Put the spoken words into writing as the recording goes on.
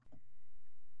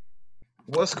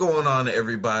What's going on,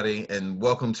 everybody, and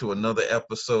welcome to another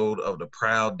episode of the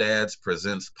Proud Dads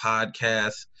Presents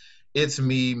podcast. It's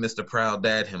me, Mr. Proud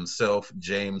Dad himself,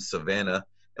 James Savannah,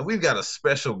 and we've got a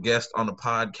special guest on the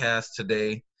podcast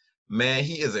today. Man,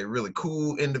 he is a really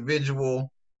cool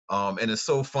individual, and it's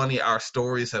so funny. Our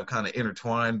stories have kind of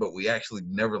intertwined, but we actually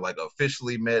never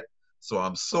officially met. So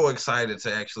I'm so excited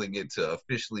to actually get to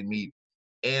officially meet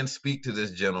and speak to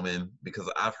this gentleman because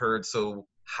I've heard so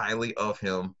highly of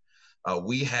him.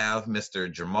 We have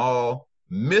Mr. Jamal,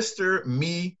 Mr.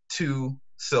 Me Too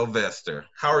Sylvester.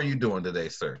 How are you doing today,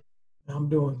 sir? I'm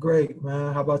doing great,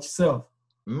 man. How about yourself?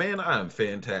 Man, I'm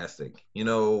fantastic. You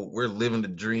know, we're living the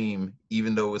dream,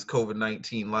 even though it's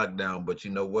COVID-19 lockdown. But you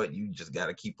know what? You just got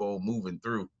to keep on moving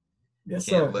through. Yes,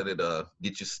 Can't sir. let it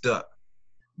get you stuck.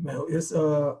 Man, it's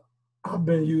I've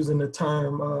been using the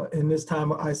term in this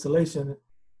time of isolation,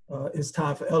 it's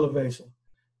time for elevation.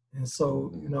 And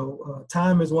so,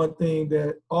 time is one thing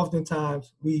that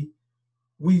oftentimes we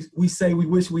say we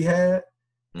wish we had,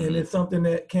 and Mm-hmm. it's something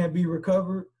that can't be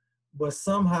recovered. But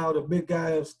somehow the big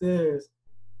guy upstairs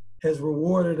has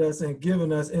rewarded us and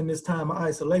given us in this time of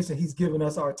isolation. He's given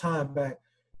us our time back.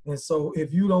 And so,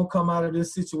 if you don't come out of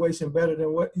this situation better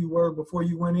than what you were before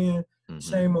you went in, Mm-hmm.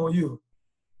 shame on you.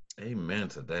 Amen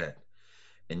to that.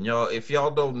 And y'all, if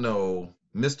y'all don't know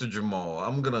Mr. Jamal,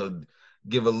 I'm gonna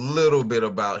give a little bit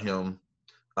about him.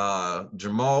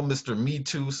 Jamal, Mr. Me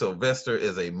Too Sylvester,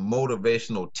 is a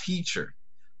motivational teacher,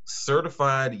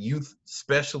 certified youth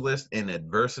specialist, and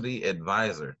adversity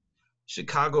advisor.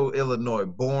 Chicago, Illinois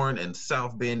born and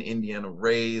South Bend, Indiana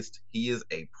raised. He is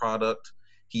a product.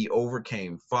 He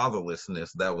overcame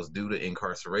fatherlessness that was due to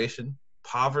incarceration,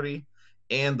 poverty,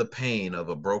 and the pain of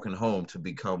a broken home to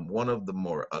become one of the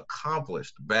more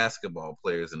accomplished basketball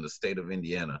players in the state of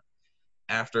Indiana.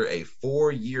 After a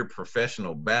 4-year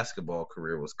professional basketball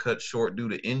career was cut short due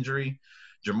to injury,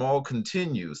 Jamal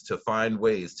continues to find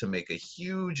ways to make a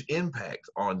huge impact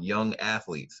on young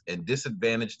athletes and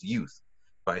disadvantaged youth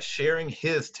by sharing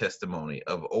his testimony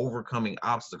of overcoming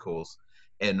obstacles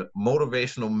and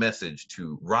motivational message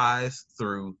to rise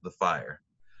through the fire.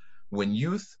 When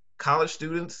youth, college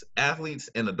students, athletes,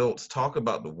 and adults talk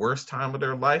about the worst time of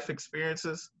their life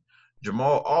experiences,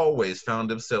 Jamal always found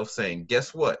himself saying,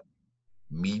 "Guess what?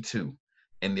 Me too."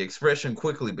 And the expression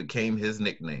quickly became his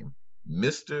nickname,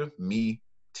 Mr. Me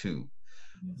Too.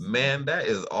 Yes, sir. Man, that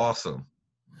is awesome.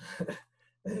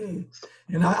 Hey,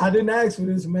 and I didn't ask for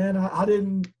this, man. I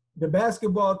didn't. The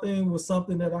basketball thing was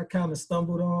something that I kind of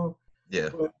stumbled on, Yeah.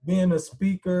 but being a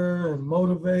speaker and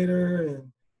motivator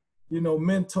and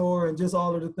mentor and just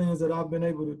all of the things that I've been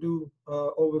able to do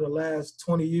over the last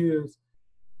 20 years,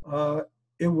 uh,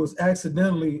 it was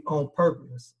accidentally on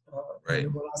purpose. And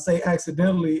Right. when I say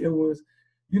accidentally, it was,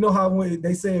 you know how when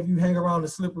they say if you hang around the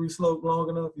slippery slope long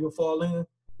enough, you'll fall in.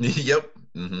 Yep.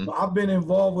 Mm-hmm. I've been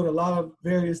involved with a lot of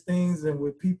various things and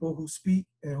with people who speak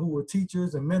and who were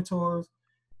teachers and mentors.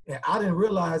 And I didn't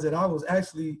realize that I was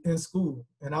actually in school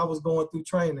and I was going through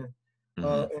training.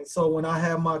 Mm-hmm. And so when I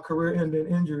had my career ending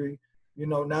injury,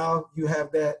 now you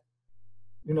have that,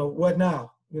 what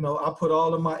now? I put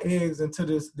all of my eggs into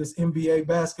this NBA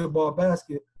basketball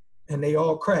basket and they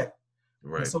all cracked.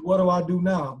 And Right. so what do I do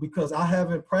now? Because I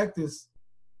haven't practiced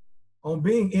on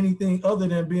being anything other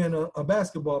than being a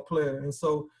basketball player. And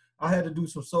so I had to do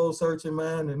some soul searching,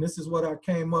 man. And this is what I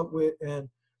came up with. And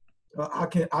I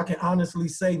can honestly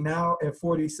say now at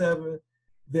 47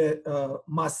 that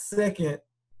my second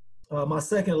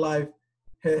life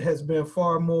has been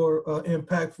far more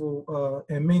impactful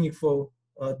and meaningful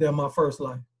than my first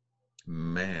life.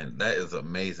 Man, that is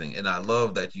amazing. And I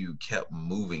love that you kept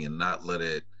moving and not let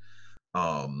it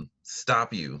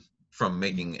stop you from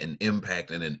making an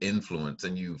impact and an influence,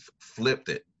 and you've flipped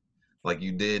it. Like,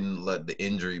 you didn't let the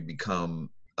injury become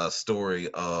a story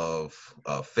of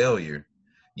failure.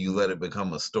 You let it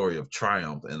become a story of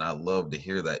triumph. And I love to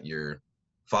hear that you're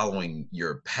following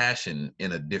your passion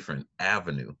in a different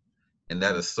avenue. And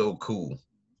that is so cool.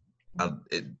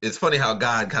 It's funny how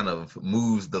God kind of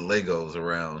moves the Legos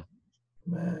around.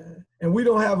 Man, and we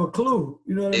don't have a clue.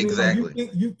 You know what I mean? Like you Exactly.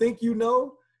 think you think you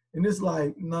know, and it's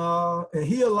like nah. And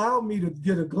he allowed me to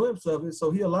get a glimpse of it, so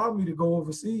he allowed me to go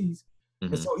overseas, and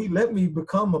Hmm. so he let me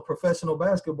become a professional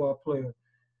basketball player.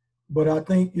 But I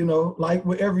think like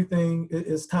with everything,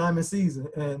 it's time and season.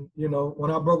 And when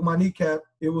I broke my kneecap,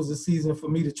 it was a season for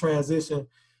me to transition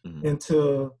Hmm.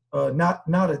 into not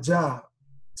a job,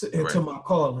 into Right. my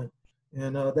calling.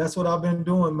 And that's what I've been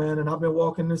doing, man. And I've been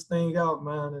walking this thing out,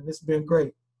 man. And it's been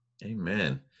great.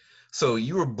 Amen. So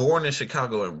you were born in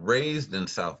Chicago and raised in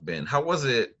South Bend. How was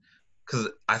it? Because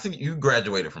I think you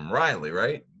graduated from Riley,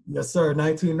 right? Yes, sir.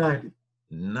 1990.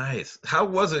 Nice. How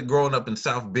was it growing up in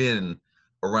South Bend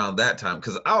around that time?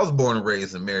 Because I was born and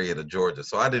raised in Marietta, Georgia,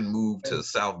 so I didn't move to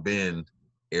South Bend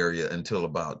area until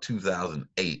about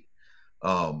 2008.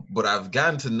 But I've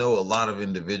gotten to know a lot of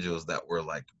individuals that were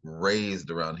like raised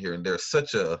around here, and there's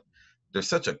such a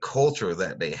culture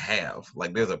that they have.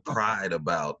 Like there's a pride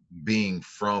about being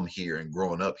from here and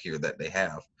growing up here that they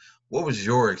have. What was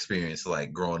your experience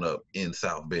like growing up in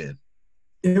South Bend?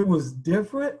 It was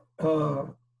different.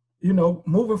 You know,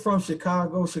 moving from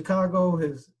Chicago, Chicago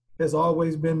has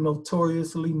always been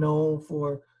notoriously known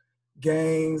for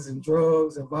gangs and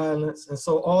drugs and violence, and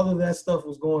so all of that stuff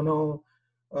was going on.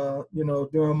 You know,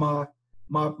 during my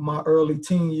early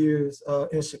teen years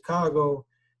in Chicago,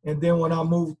 and then when I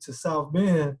moved to South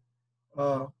Bend,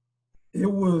 uh, it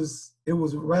was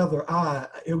rather odd.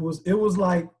 It was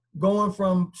like going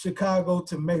from Chicago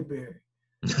to Mayberry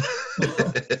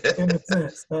in a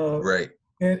sense. Right.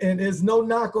 And there's no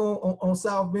knock on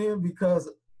South Bend because,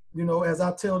 you know, as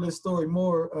I tell this story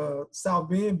more, South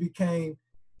Bend became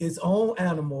its own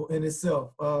animal in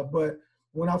itself. But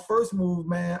when I first moved,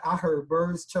 man, I heard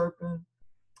birds chirping.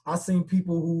 I seen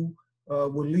people who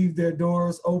would leave their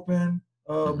doors open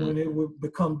Hmm. when it would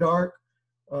become dark.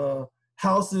 Uh,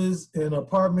 Houses and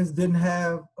apartments didn't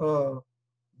have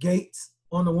gates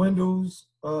on the windows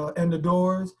and the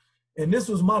doors. And this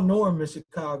was my norm in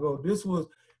Chicago. This was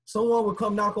someone would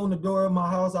come knock on the door of my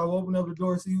house. I would open up the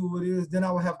door, see who it is. Then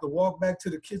I would have to walk back to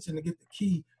the kitchen to get the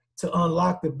key to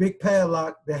unlock the big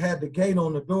padlock that had the gate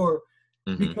on the door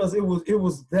Hmm. because it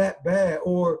was that bad,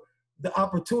 or the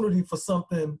opportunity for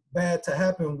something bad to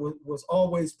happen was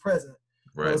always present.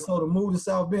 Right. So to move to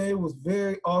South Bend, it was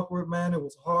very awkward, man. It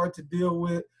was hard to deal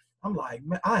with. I'm like,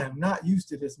 man, I am not used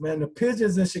to this, man. The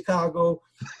pigeons in Chicago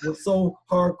were so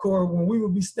hardcore. When we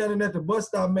would be standing at the bus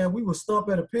stop, man, we would stomp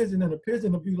at a pigeon, and the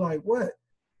pigeon would be like, "What?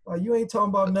 Like you ain't talking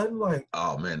about nothing? Like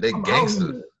Oh man, they I'm out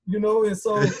gangster. here, you know?" And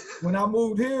so when I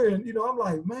moved here, and you know, I'm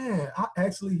like, man, I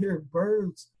actually hear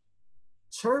birds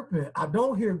chirping. I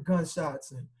don't hear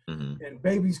gunshots Hmm. and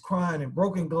babies crying and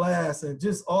broken glass and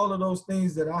just all of those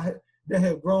things that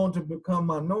had grown to become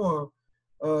my norm.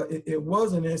 It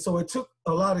wasn't, and so it took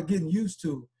a lot of getting used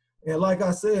to. And like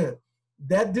I said,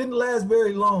 that didn't last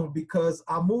very long because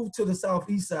I moved to the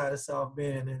southeast side of South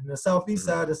Bend, and the southeast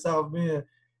Hmm. side of South Bend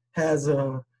has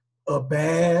a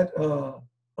bad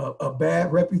a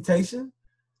bad reputation.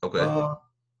 Okay. Uh,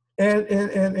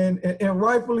 and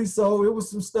rightfully so. It was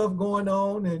some stuff going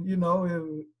on, and you know,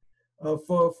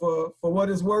 for what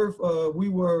it's worth,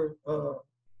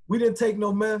 we didn't take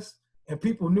no mess, and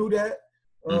people knew that,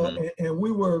 Hmm. and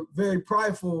we were very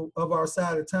prideful of our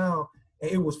side of town,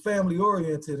 and it was family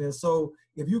oriented, and so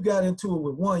if you got into it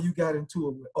with one, you got into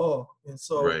it with all, and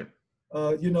so Right.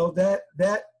 you know that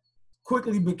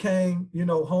quickly became, you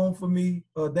know, home for me.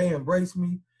 They embraced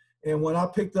me, and when I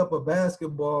picked up a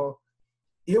basketball,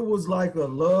 it was like a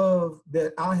love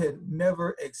that I had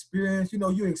never experienced. You know,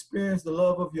 you experience the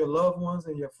love of your loved ones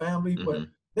and your family, but Hmm.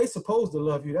 they supposed to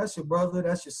love you. That's your brother,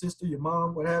 that's your sister, your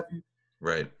mom, what have you.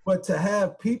 Right. But to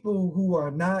have people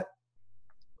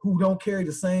who don't carry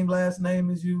the same last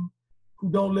name as you, who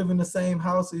don't live in the same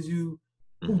house as you,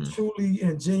 who Hmm. truly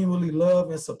and genuinely love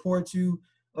and support you,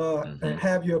 and Hmm.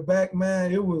 have your back,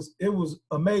 man, it was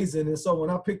amazing. And so when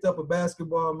I picked up a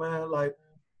basketball, man, like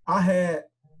I had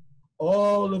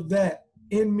all of that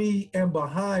in me and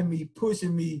behind me,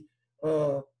 pushing me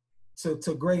uh,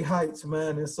 to great heights,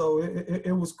 man. And so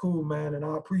it was cool, man. And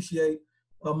I appreciate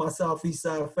my Southeast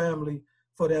Side family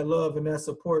for that love and that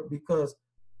support because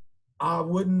I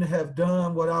wouldn't have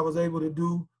done what I was able to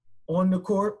do on the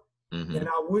court, and Hmm.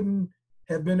 I wouldn't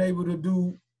have been able to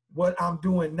do what I'm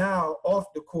doing now off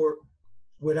the court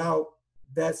without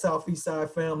that Southeast Side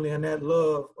family and that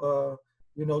love,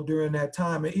 you know, during that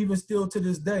time. And even still to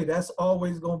this day, that's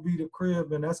always going to be the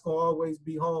crib and that's going to always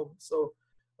be home. So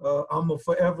I'm going to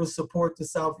forever support the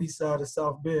Southeast Side of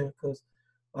South Bend because,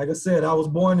 like I said, I was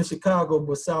born in Chicago,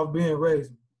 but South Bend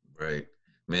raised me. Right.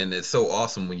 Man, it's so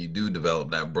awesome when you do develop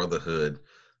that brotherhood.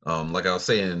 Like I was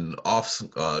saying off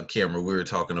camera, we were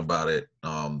talking about it.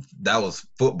 That was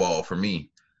football for me.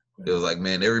 It was like,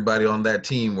 man, everybody on that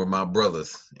team were my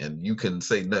brothers, and you couldn't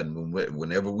say nothing.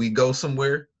 Whenever we go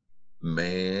somewhere,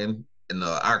 man, and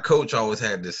our coach always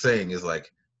had this saying, "Is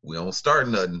like, we don't start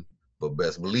nothing, but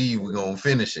best believe we're gonna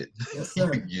finish it." Yes,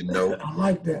 sir. you know, I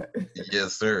like that.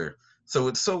 Yes, sir. So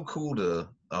it's so cool to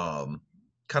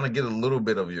kind of get a little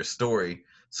bit of your story.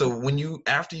 So when you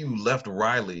after you left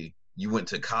Riley, you went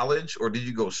to college, or did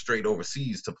you go straight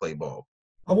overseas to play ball?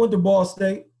 I went to Ball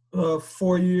State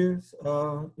 4 years.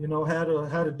 You know, had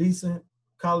a decent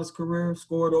college career.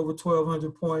 Scored over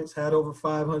 1,200 points. Had over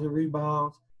 500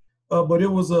 rebounds. but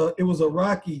it was a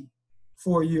rocky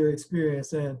 4-year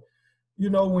experience. And you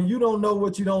know, when you don't know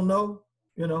what you don't know,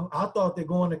 you know, I thought that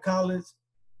going to college,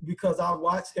 because I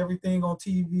watched everything on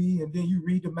TV and then you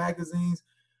read the magazines,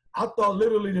 I thought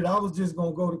literally that I was just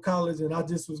gonna go to college and I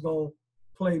just was gonna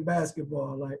play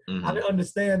basketball. Like I didn't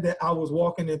understand that I was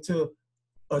walking into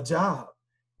a job.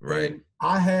 Right. And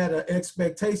I had an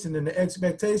expectation, and the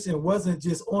expectation wasn't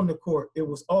just on the court, it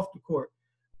was off the court.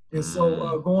 And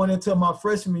so going into my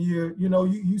freshman year, you know,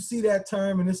 you see that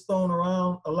term and it's thrown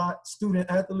around a lot,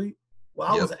 student athlete. Well,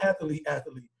 I was an athlete.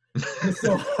 And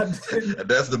so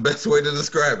that's the best way to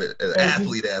describe it, an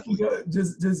athlete. You know,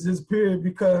 just period,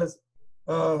 because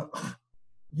when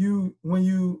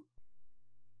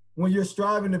you're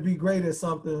striving to be great at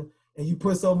something and you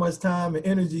put so much time and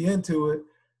energy into it,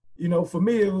 you know, for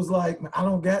me, it was like, I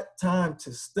don't got time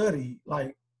to study.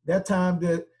 Like that time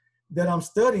that I'm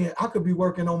studying, I could be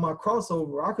working on my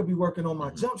crossover. I could be working on my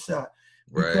jump shot.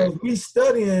 Because me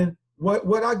studying,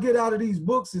 what I get out of these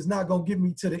books is not going to get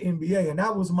me to the NBA. And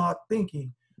that was my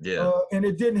thinking. Yeah. And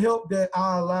it didn't help that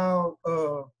I allowed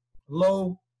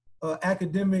low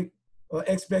academic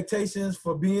expectations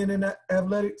for being in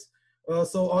athletics.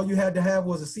 So all you had to have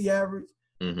was a C average.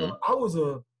 I was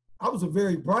a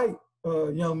very bright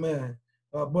young man.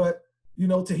 But, you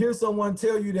know, to hear someone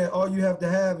tell you that all you have to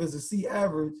have is a C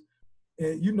average,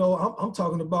 and, you know, I'm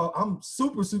talking about I'm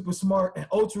super, super smart and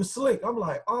ultra slick. I'm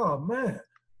like, oh, man,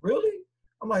 really?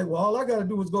 I'm like, well, all I got to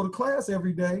do is go to class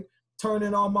every day, turn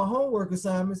in all my homework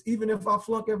assignments. Even if I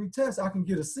flunk every test, I can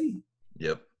get a C.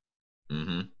 Yep.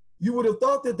 You would have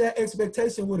thought that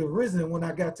expectation would have risen when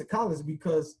I got to college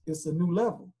because it's a new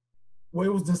level. Well,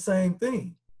 it was the same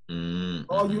thing.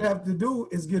 All you have to do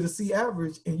is get a C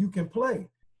average and you can play.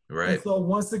 Right. And so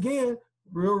once again,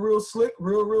 real slick,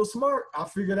 real smart, I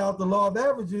figured out the law of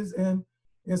averages, and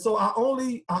so I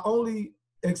only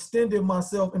extended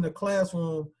myself in the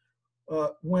classroom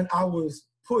when I was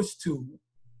pushed to,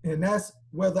 and that's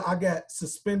whether I got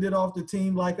suspended off the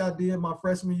team like I did my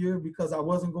freshman year because I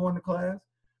wasn't going to class,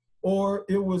 or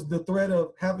it was the threat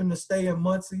of having to stay in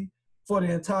Muncie for the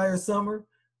entire summer.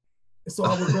 So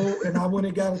I would go and I went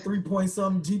and got a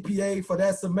 3-point-something GPA for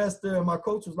that semester, and my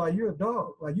coach was like, "You're a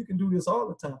dog. Like, you can do this all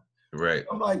the time." Right.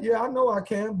 I'm like, yeah, I know I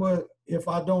can, but if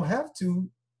I don't have to,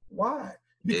 why?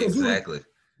 Because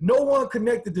no one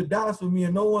connected the dots with me,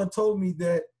 and no one told me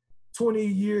that 20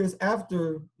 years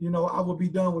after, you know, I would be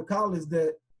done with college,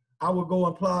 that I would go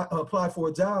and apply for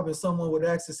a job and someone would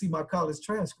ask to see my college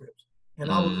transcripts. And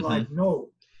I was like, no.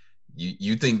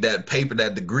 You think that paper,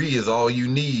 that degree is all you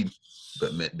need,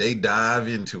 but man, they dive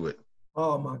into it.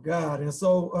 Oh, my God. And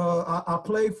so I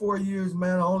played 4 years,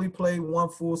 man. I only played one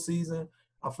full season.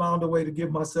 I found a way to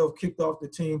get myself kicked off the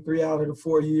team 3 out of the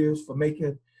 4 years for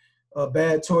making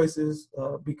bad choices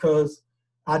because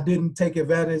I didn't take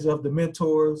advantage of the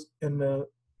mentors and the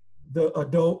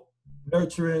adult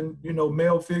nurturing, you know,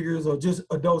 male figures or just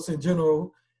adults in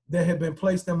general that had been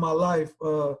placed in my life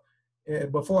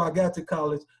before I got to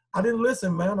college. I didn't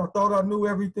listen, man. I thought I knew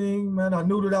everything, man. I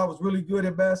knew that I was really good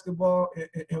at basketball.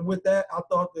 And with that, I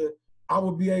thought that I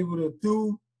would be able to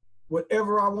do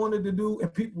whatever I wanted to do,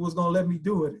 and people was going to let me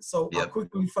do it. So I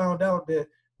quickly found out that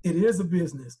it is a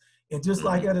business. And just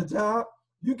like at a job,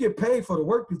 you get paid for the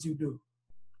work that you do.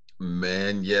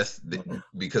 Man, yes,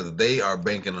 because they are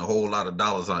banking a whole lot of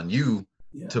dollars on you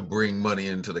to bring money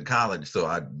into the college. So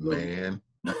and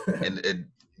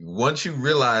once you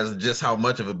realize just how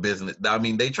much of a business, I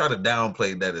mean, they try to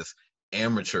downplay that as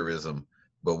amateurism,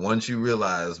 but once you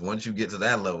get to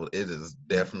that level, it is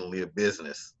definitely a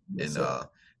business. Yes, and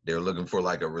they're looking for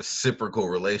like a reciprocal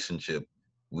relationship.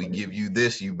 We give you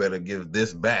this, you better give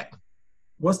this back.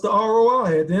 What's the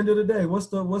ROI at the end of the day? What's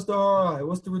the ROI?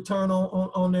 What's the return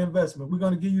on the investment? We're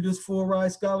going to give you this full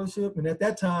ride scholarship. And at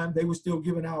that time, they were still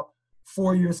giving out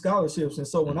 4-year scholarships. And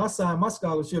so when I signed my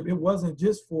scholarship, it wasn't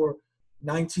just for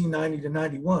 1990 to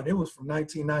 91. It was from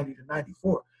 1990 to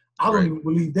 94. I don't even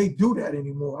believe they do that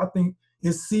anymore. I think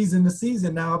it's season to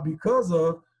season now because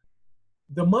of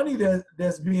the money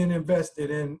that's being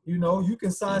invested. And, you know, you can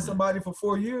sign somebody for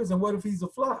 4 years, and what if he's a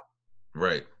flop?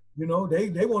 Right. You know,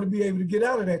 they want to be able to get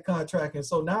out of that contract. And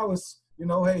so now it's, you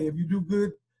know, hey, if you do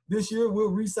good this year,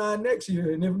 we'll re-sign next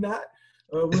year. And if not,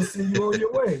 we'll send you on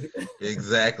your way.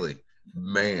 Exactly.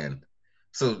 Man.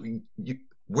 So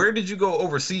where did you go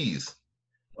overseas?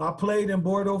 I played in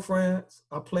Bordeaux, France.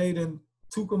 I played in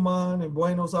Tucumán in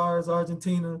Buenos Aires,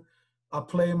 Argentina. I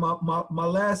played my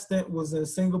last stint was in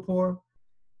Singapore.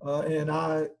 And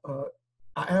I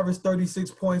averaged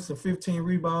 36 points and 15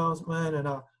 rebounds, man. And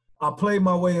I played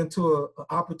my way into an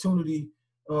opportunity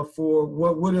for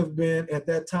what would have been at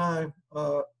that time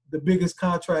the biggest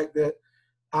contract that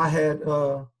I had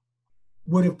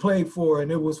would have played for,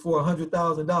 and it was for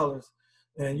 $100,000.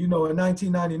 And you know, in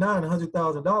 1999,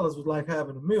 $100,000 was like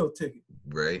having a meal ticket.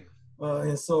 Right.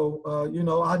 And so, you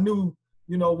know, I knew,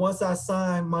 you know, once I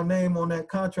signed my name on that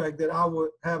contract, that I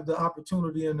would have the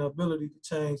opportunity and the ability to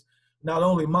change not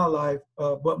only my life,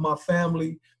 but my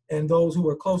family and those who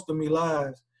were close to me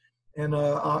lives. And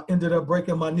I ended up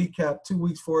breaking my kneecap 2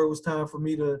 weeks before it was time for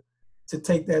me to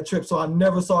take that trip. So I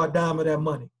never saw a dime of that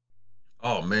money.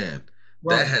 Oh man,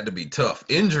 Right. that had to be tough.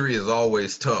 Injury is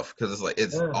always tough because it's like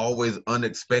it's always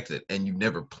unexpected and you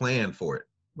never plan for it.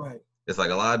 Right. It's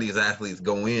like a lot of these athletes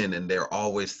go in and they're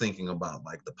always thinking about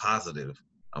like the positive.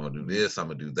 I'm gonna do this. I'm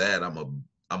gonna do that.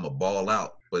 I'm a ball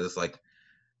out. But it's like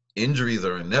injuries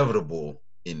are inevitable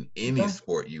in any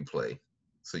sport you play,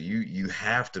 so you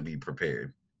have to be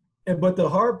prepared. But the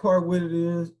hard part with it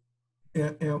is,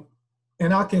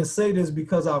 and I can say this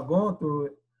because I've gone through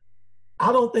it,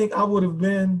 I don't think I would have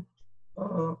been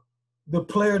the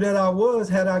player that I was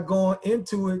had I gone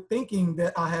into it thinking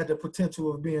that I had the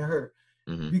potential of being hurt.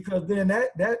 Mm-hmm. Because then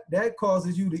that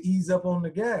causes you to ease up on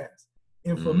the gas.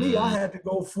 And for me, I had to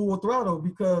go full throttle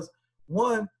because,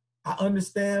 one, I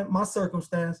understand my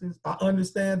circumstances. I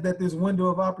understand that this window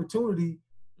of opportunity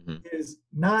is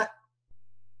not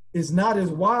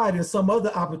as wide as some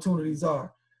other opportunities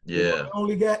are. Yeah. You know, they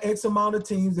only got X amount of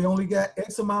teams. They only got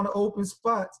X amount of open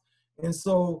spots. And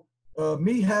so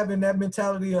me having that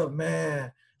mentality of,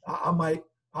 man,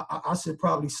 I should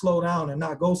probably slow down and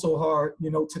not go so hard,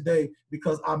 you know, today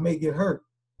because I may get hurt.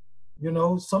 You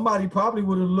know, somebody probably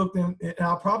would have looked and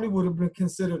I probably would have been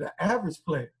considered an average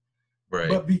player. Right.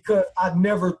 But because I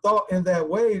never thought in that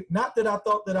way, not that I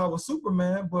thought that I was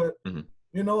Superman, but,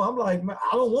 you know, I'm like, man,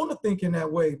 I don't want to think in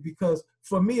that way because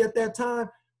for me at that time,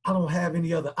 I don't have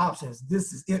any other options.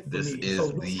 This is it for me. This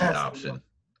is the option.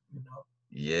 You know?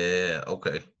 Yeah.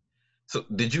 Okay. So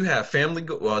did you have family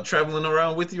traveling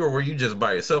around with you, or were you just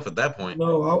by yourself at that point?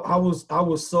 No, I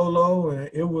was solo, and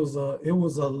it was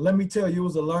let me tell you, it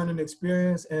was a learning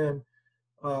experience, and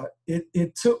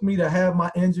it took me to have my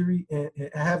injury and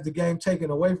have the game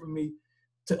taken away from me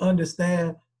to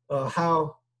understand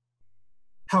how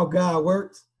God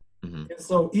works. And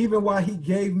so even while he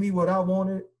gave me what I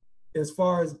wanted, as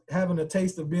far as having a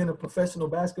taste of being a professional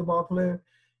basketball player,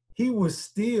 he was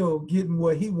still getting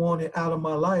what he wanted out of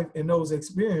my life in those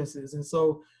experiences. And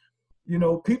so, you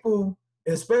know, people,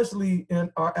 especially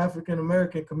in our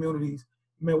African-American communities,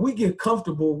 man, we get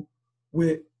comfortable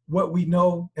with what we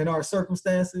know in our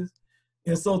circumstances.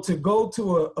 And so to go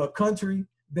to a country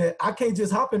that I can't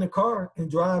just hop in the car and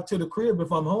drive to the crib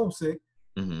if I'm homesick.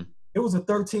 It was a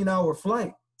 13-hour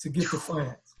flight to get to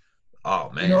France.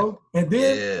 Oh, man. You know, and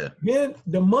then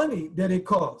the money that it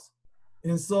costs.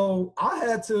 And so I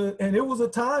had to, and it was a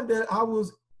time that I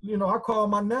was, you know, I called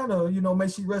my Nana, you know, may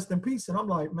she rest in peace. And I'm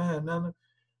like, man, Nana,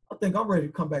 I think I'm ready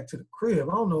to come back to the crib.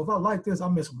 I don't know if I like this. I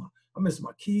miss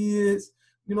my kids.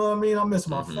 You know what I mean? I miss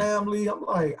my family. I'm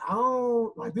like, I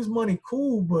don't like this money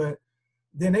cool, but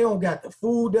then they don't got the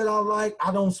food that I like.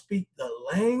 I don't speak the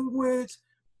language.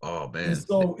 Oh, man. And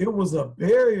so it was a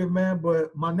barrier, man.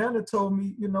 But my Nana told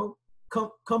me, you know,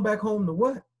 come back home to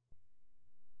what?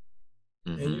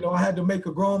 And, you know, I had to make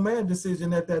a grown man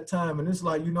decision at that time. And it's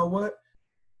like, you know what?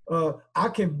 I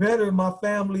can better my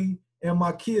family and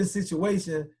my kids'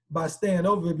 situation by staying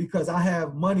over because I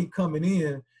have money coming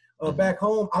in. Back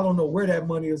home, I don't know where that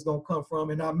money is going to come from.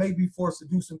 And I may be forced to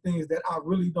do some things that I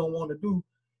really don't want to do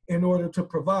in order to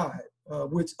provide,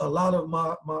 which a lot of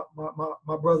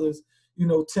my brothers, you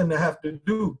know, tend to have to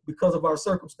do because of our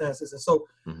circumstances. And so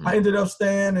I ended up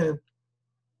staying, and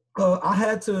I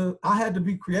had to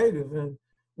be creative. And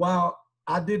while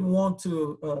I didn't want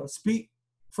to speak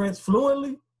French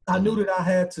fluently, I knew that I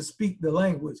had to speak the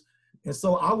language. And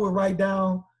so I would write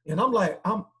down, and I'm like,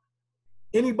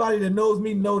 anybody that knows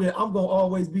me know that I'm going to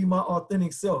always be my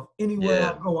authentic self.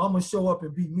 Anywhere I go, I'm going to show up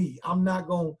and be me.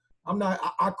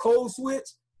 I code switch,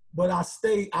 but I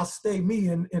stay me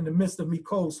in the midst of me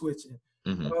code switching.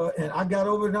 And I got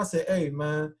over it and I said, hey,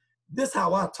 man, this is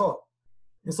how I talk.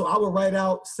 And so I would write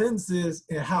out sentences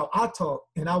and how I talk.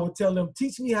 And I would tell them,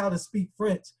 teach me how to speak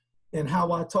French and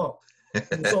how I talk.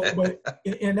 And so,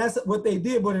 and that's what they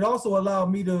did. But it also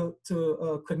allowed me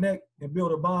to connect and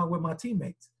build a bond with my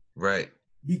teammates. Right.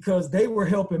 Because they were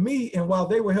helping me. And while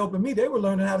they were helping me, they were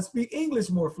learning how to speak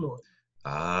English more fluent.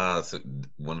 Ah, so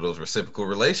one of those reciprocal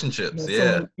relationships.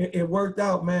 So it worked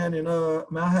out, man. And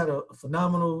man, I had a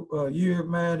phenomenal year,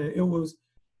 man. And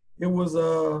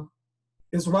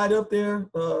it's right up there.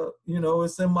 You know,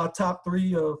 it's in my top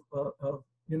 3 of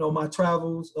you know, my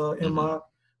travels in my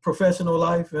professional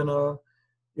life. And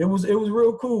it was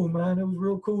real cool, man. It was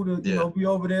real cool to, you Yeah. know, be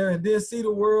over there and then see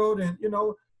the world. And, you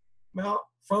know, man,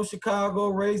 from Chicago,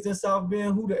 raised in South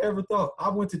Bend, who'd have ever thought? I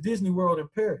went to Disney World in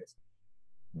Paris.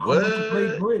 I went to Great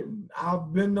What? Britain.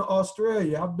 I've been to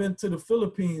Australia. I've been to the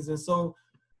Philippines. And so,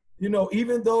 you know,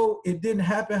 even though it didn't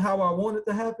happen how I wanted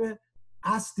to happen,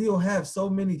 I still have so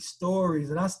many stories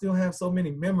and I still have so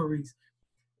many memories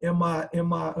in my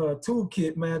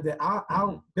toolkit, man,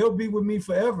 that they'll be with me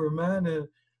forever, man. And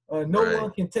no Right.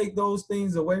 one can take those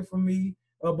things away from me.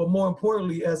 But more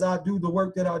importantly, as I do the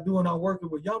work that I do and I'm working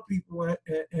with young people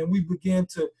and we begin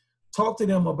to talk to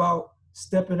them about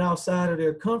stepping outside of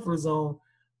their comfort zone,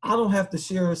 I don't have to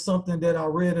share something that I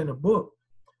read in a book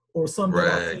or something that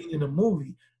I've Right. seen in a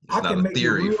movie. It's I not can a make it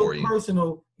theory real for you.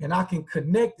 personal and I can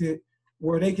connect it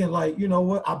where they can, like, you know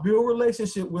what, I build a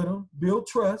relationship with them, build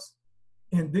trust,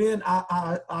 and then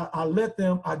I let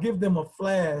them, I give them a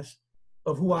flash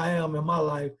of who I am in my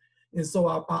life. And so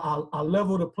I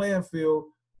level the playing field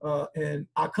and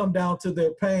I come down to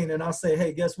their pain and I say,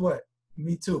 hey, guess what?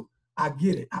 Me too. I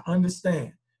get it. I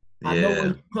understand. I know where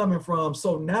Yeah. you're coming from.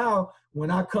 So now when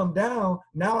I come down,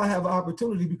 now I have an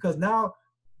opportunity because now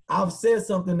I've said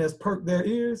something that's perked their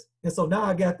ears. And so now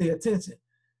I got their attention.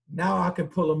 Now I can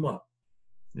pull them up.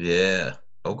 Yeah.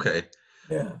 Okay.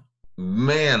 Yeah.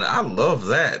 Man, I love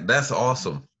that. That's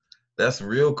awesome. That's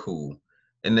real cool.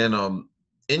 And then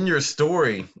in your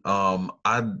story,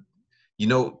 you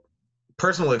know,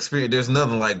 personal experience, there's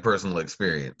nothing like personal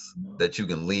experience that you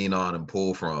can lean on and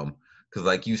pull from. Cause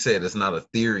like you said, it's not a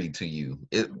theory to you.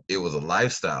 It was a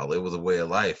lifestyle. It was a way of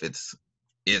life. It's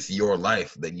your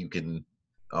life that you can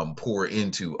pour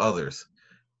into others.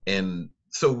 And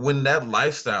so when that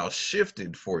lifestyle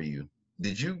shifted for you,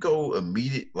 did you go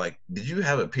immediate, like, did you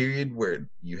have a period where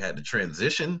you had to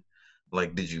transition?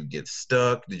 Like, did you get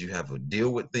stuck? Did you have to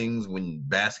deal with things when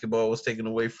basketball was taken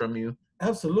away from you?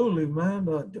 Absolutely, man.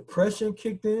 Depression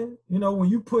kicked in. You know,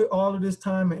 when you put all of this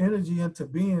time and energy into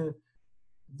being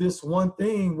this one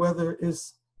thing, whether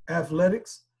it's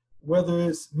athletics, whether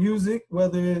it's music,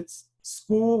 whether it's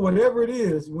school, whatever it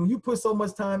is, when you put so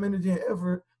much time, energy, and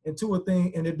effort into a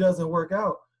thing and it doesn't work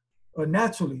out,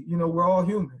 naturally, you know, we're all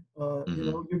human. You Mm-hmm.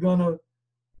 know, you're gonna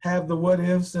have the what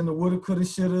ifs and the woulda, coulda,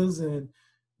 shouldas, and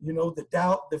you know, the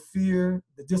doubt, the fear,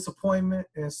 the disappointment.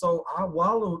 And so I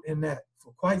wallowed in that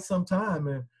for quite some time.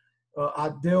 And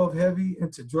I delved heavy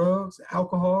into drugs,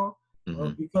 alcohol,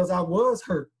 Mm-hmm. because I was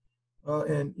hurt.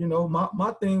 And, you know,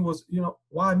 my thing was, you know,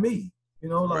 why me? You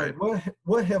know, like Right.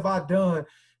 what have I done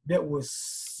that was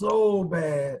so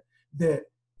bad that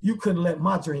you couldn't let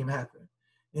my dream happen?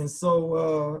 And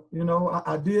so, you know,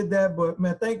 I did that. But,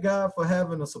 man, thank God for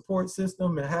having a support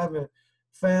system and having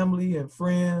family and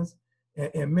friends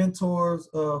and mentors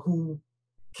who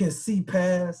can see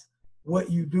past what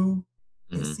you do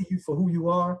and Mm-hmm. see you for who you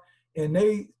are. And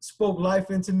they spoke life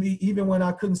into me, even when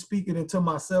I couldn't speak it into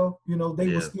myself. You know, they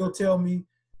would Yeah. still tell me,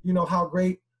 you know, how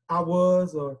great I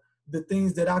was or the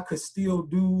things that I could still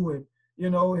do. And, you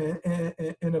know,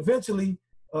 and eventually,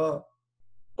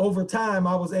 over time,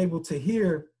 I was able to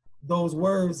hear those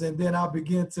words. And then I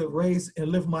began to raise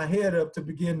and lift my head up to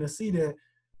begin to see that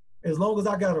as long as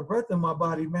I got a breath in my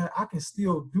body, man, I can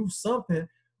still do something.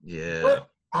 Yeah. But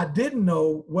I didn't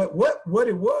know what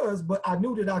it was, but I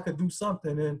knew that I could do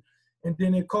something. And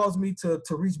then it caused me to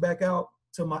reach back out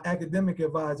to my academic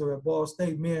advisor at Ball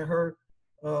State. Me and her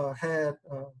had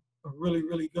a really,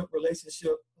 really good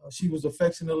relationship. She was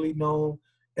affectionately known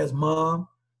as Mom,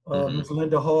 Mm-hmm. Ms.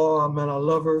 Linda Hall. I mean, I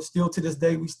love her. Still to this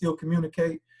day, we still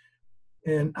communicate.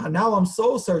 And now I'm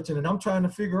soul searching and I'm trying to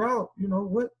figure out, you know,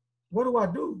 what do I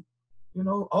do? You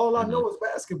know, all I Mm-hmm. know is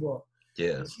basketball.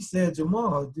 Yeah. And she said,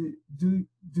 Jamal, do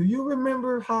you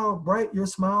remember how bright your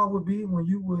smile would be when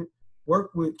you would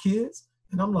work with kids?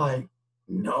 And I'm like,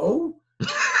 no.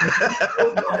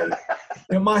 Like,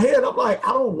 in my head, I'm like,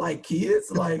 I don't like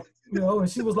kids. Like, you know, and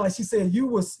she said,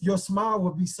 your smile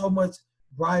would be so much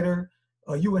brighter.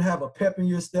 You would have a pep in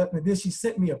your step. And then she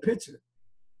sent me a picture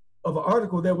of an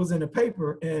article that was in the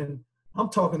paper. And I'm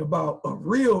talking about a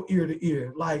real ear to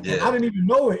ear. Like, and I Yeah. didn't even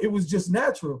know it. It was just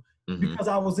natural Mm-hmm. because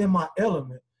I was in my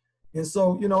element. And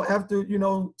so, you know, after, you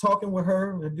know, talking with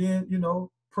her and then, you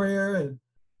know, prayer and,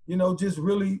 you know, just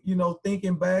really, you know,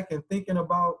 thinking back and thinking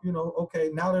about, you know, okay,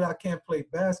 now that I can't play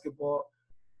basketball,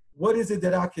 what is it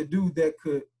that I could do that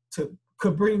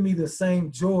could bring me the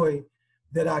same joy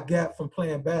that I got from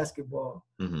playing basketball?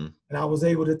 Mm-hmm. And I was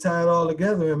able to tie it all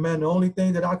together. And, man, the only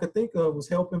thing that I could think of was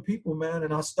helping people, man.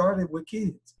 And I started with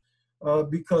kids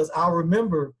because I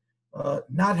remember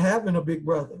not having a big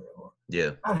brother or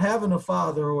Yeah. not having a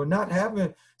father or not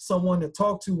having someone to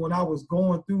talk to when I was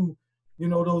going through, you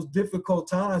know, those difficult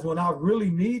times when I really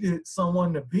needed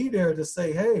someone to be there to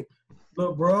say, hey,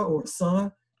 little bro or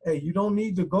son, hey, you don't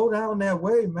need to go down that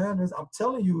way, man. I'm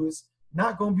telling you, it's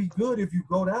not going to be good if you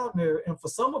go down there. And for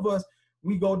some of us,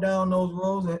 we go down those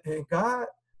roads, and God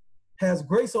has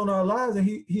grace on our lives, and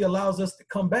he allows us to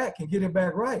come back and get it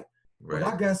back right. But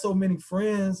I got so many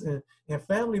friends and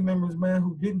family members, man,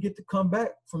 who didn't get to come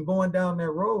back from going down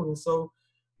that road. And so,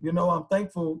 you know, I'm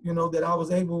thankful, you know, that I was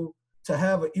able to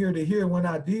have an ear to hear when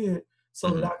I did, so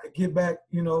that I could get back,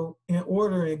 you know, in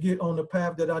order and get on the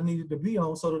path that I needed to be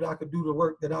on, so that I could do the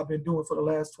work that I've been doing for the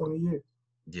last 20 years.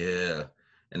 Yeah.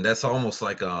 And that's almost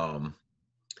like our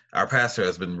pastor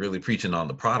has been really preaching on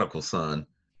the prodigal son,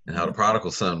 and how the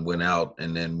prodigal son went out,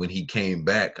 and then when he came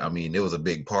back, I mean, it was a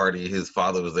big party. His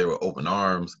father was there with open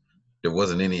arms. There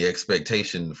wasn't any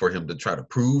expectation for him to try to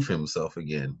prove himself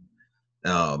again.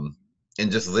 And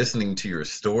just listening to your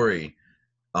story,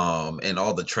 and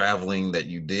all the traveling that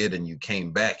you did, and you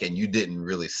came back and you didn't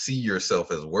really see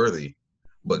yourself as worthy,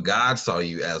 but God saw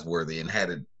you as worthy and had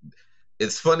it.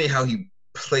 It's funny how he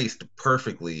placed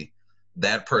perfectly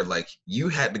that like you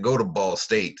had to go to Ball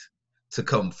State to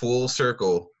come full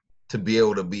circle to be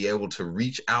able to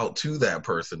reach out to that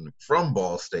person from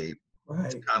Ball State,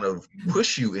 to kind of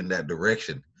push you in that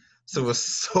direction. So it's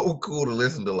so cool to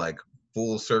listen to like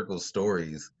full circle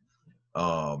stories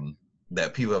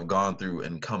that people have gone through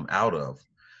and come out of.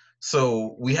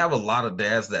 So we have a lot of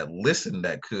dads that listen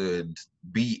that could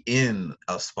be in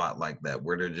a spot like that,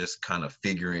 where they're just kind of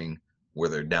figuring, where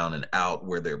they're down and out,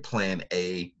 where their plan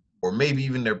A or maybe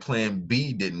even their plan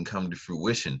B didn't come to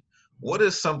fruition. What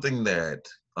is something that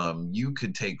you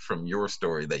could take from your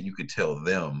story that you could tell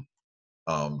them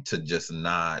to just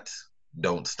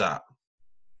don't stop?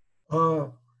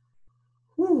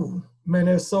 Man,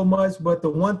 there's so much, but the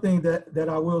one thing that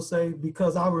I will say,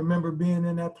 because I remember being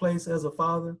in that place as a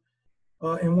father,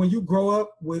 and when you grow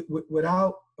up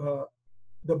without,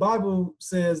 the Bible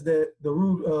says that the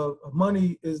root of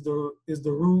money is the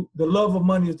root, the love of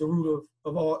money is the root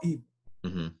of all evil.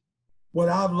 Mm-hmm. What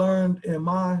I've learned in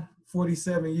my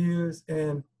 47 years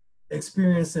and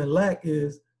experiencing lack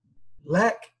is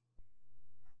lack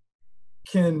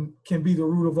can be the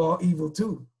root of all evil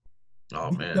too. Oh,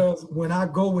 because man, when I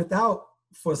go without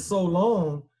for so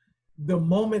long, the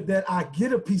moment that I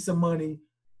get a piece of money,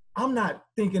 I'm not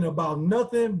thinking about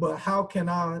nothing but how can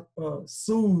I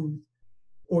soothe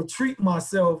or treat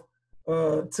myself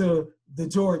to the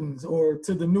Jordans or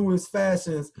to the newest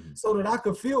fashions, so that I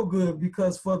could feel good,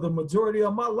 because for the majority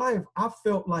of my life, I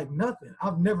felt like nothing.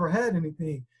 I've never had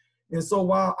anything. And so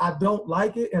while I don't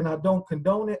like it and I don't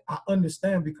condone it, I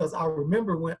understand, because I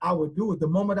remember when I would do it, the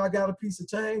moment I got a piece of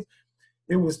change,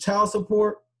 it was child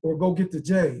support or go get the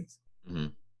J's. Mm-hmm.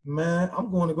 Man, I'm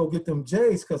going to go get them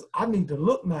J's because I need to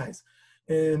look nice.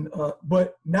 And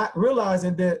but not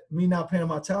realizing that me not paying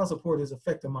my child support is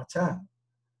affecting my child.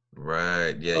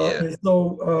 Right. Yeah. And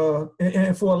so,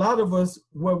 and for a lot of us,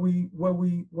 what we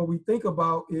think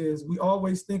about is we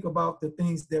always think about the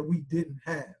things that we didn't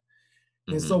have.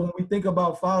 Mm-hmm. And so when we think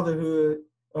about fatherhood,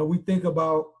 we think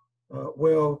about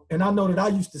well, and I know that I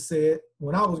used to say it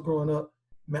when I was growing up,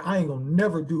 man, I ain't gonna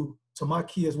never do to my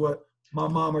kids what my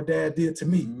mom or dad did to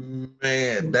me.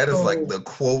 Man, that is like the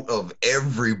quote of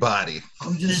everybody.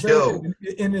 I'm just saying,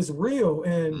 and it's real.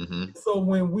 And so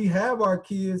when we have our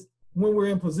kids, when we're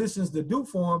in positions to do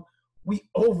for them, we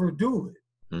overdo it.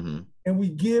 Mm-hmm. And we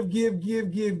give,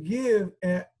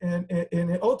 and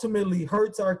it ultimately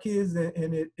hurts our kids,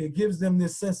 and it gives them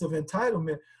this sense of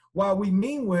entitlement, while we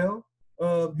mean well,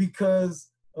 because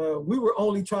we were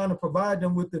only trying to provide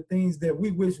them with the things that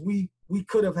we wish we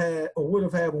could have had or would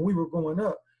have had when we were growing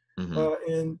up.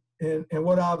 Mm-hmm. And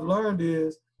what I've learned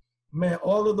is, man,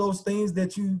 all of those things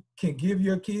that you can give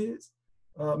your kids,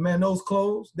 man, those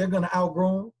clothes, they're going to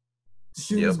outgrow them. The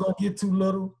shoes going to get too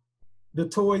little. The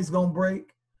toys going to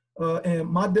break. And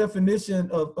my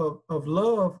definition of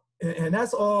love, and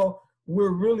that's all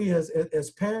we're really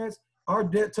as parents, our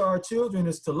debt to our children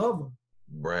is to love them.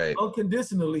 Right.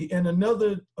 Unconditionally. And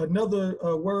another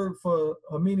word for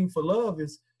a meaning for love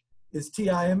is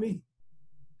TIME.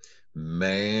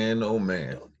 Man, oh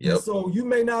man. Yep. And so you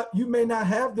may not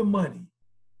have the money,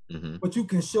 but you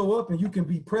can show up and you can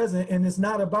be present. And it's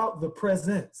not about the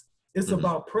presence. It's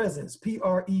about presence. PRESENCE.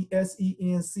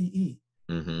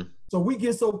 So we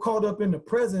get so caught up in the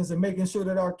presence and making sure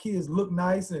that our kids look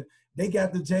nice and they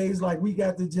got the J's like we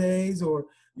got the J's, or,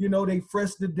 you know, they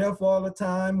fresh to death all the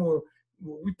time, or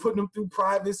we put them through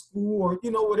private school, or,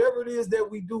 you know, whatever it is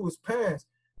that we do as parents.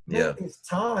 Man, it's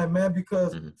time, man,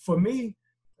 because for me,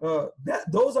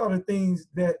 those are the things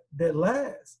that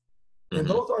last. And Mm-hmm.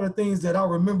 those are the things that I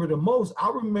remember the most. I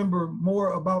remember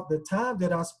more about the time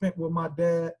that I spent with my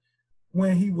dad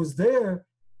when he was there,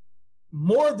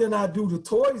 more than I do the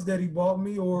toys that he bought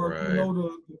me, or Right.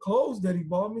 the clothes that he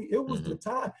bought me. It was Mm-hmm. the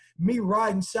time, me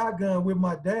riding shotgun with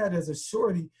my dad as a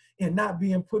shorty and not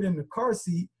being put in the car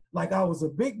seat like I was a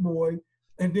big boy.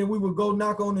 And then we would go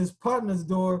knock on his partner's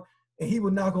door, and he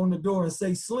would knock on the door and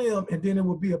say Slim, and then it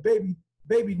would be a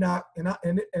baby knock,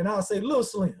 and I'll say Little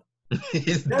Slim.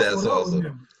 That's That's what I awesome.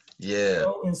 remember.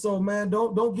 Yeah. And so, man,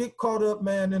 don't get caught up,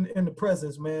 man, in the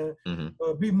presence, man.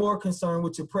 Mm-hmm. Be more concerned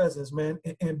with your presence, man,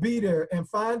 and be there and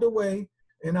find a way.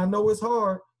 And I know it's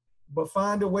hard, but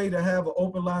find a way to have an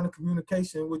open line of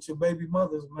communication with your baby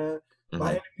mothers, man,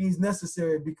 by any means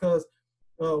necessary. Because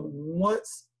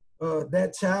once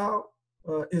that child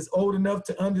is old enough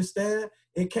to understand,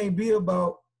 it can't be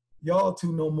about y'all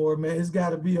two no more, man. It's got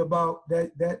to be about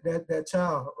that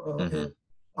child. And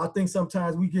I think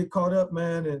sometimes we get caught up,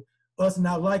 man, and us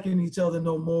not liking each other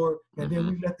no more, and then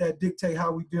we let that dictate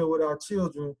how we deal with our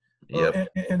children. Yep.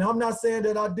 And I'm not saying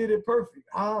that I did it perfect.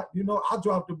 I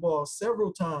dropped the ball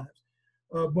several times,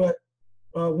 but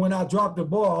when I dropped the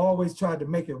ball, I always tried to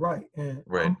make it right. And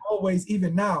Right. I'm always,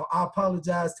 even now, I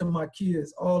apologize to my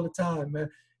kids all the time, man.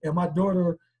 And my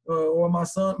daughter or my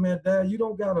son, man, Dad, you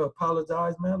don't gotta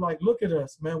apologize, man. Like, look at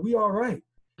us, man. We all right.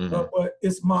 But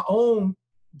it's my own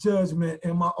judgment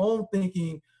and my own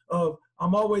thinking of,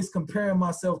 I'm always comparing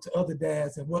myself to other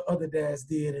dads and what other dads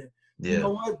did. And you know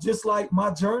what? Just like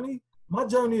my journey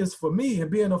is for me,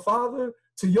 and being a father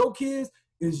to your kids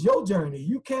is your journey.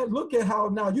 You can't look at how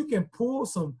now you can pull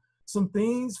some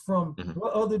things from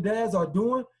what other dads are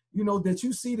doing, that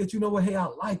you see that, hey, I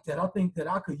like that. I think that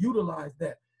I could utilize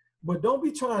that. But don't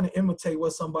be trying to imitate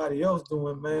what somebody else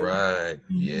doing, man. Right.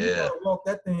 You gotta walk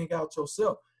that thing out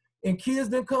yourself. And kids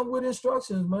then come with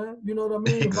instructions, man. You know what I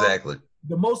mean? Exactly.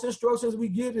 The most instructions we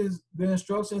get is the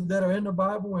instructions that are in the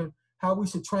Bible and how we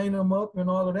should train them up and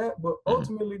all of that. But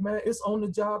ultimately, man, it's on the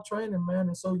job training, man.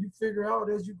 And so you figure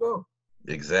out as you go.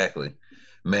 Exactly.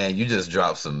 Man, you just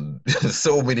dropped some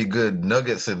so many good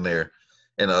nuggets in there.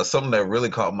 And something that really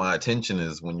caught my attention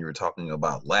is when you were talking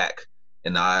about lack.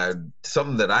 And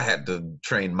something that I had to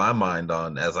train my mind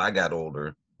on as I got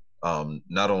older,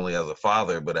 not only as a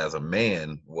father, but as a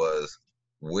man, was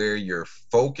where your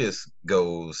focus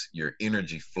goes, your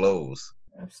energy flows.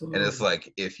 Absolutely. And it's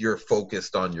like, if you're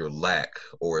focused on your lack,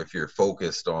 or if you're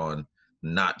focused on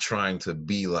not trying to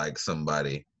be like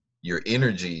somebody, your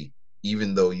energy,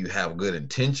 even though you have good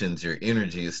intentions, your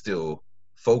energy is still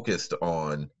focused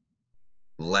on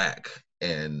lack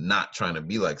and not trying to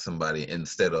be like somebody,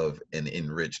 instead of an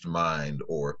enriched mind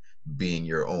or being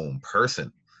your own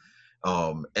person.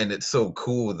 And it's so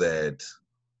cool that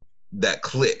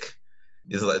click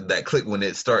is like that click when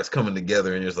it starts coming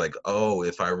together, and you're just like, oh,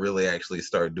 if I really actually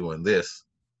start doing this,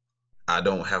 I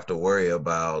don't have to worry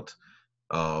about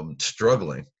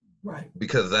struggling, right?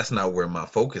 Because that's not where my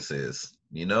focus is,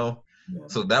 Yeah.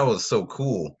 So that was so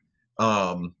cool.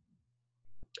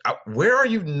 Where are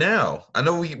you now? I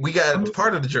know we got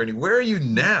part of the journey. Where are you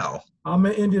now? I'm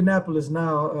in Indianapolis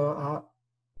now.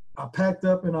 I packed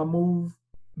up and I moved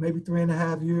maybe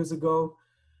 3.5 years ago.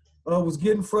 Was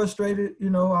getting frustrated.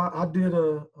 I did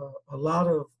a lot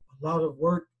of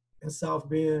work in South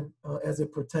Bend as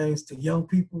it pertains to young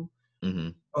people.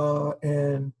 And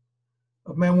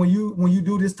man, when you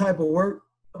do this type of work,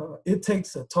 it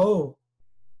takes a toll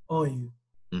on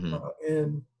you.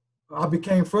 And I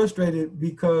became frustrated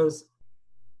because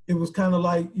it was kind of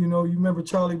like, you remember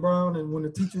Charlie Brown, and when the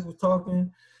teacher was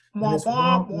talking,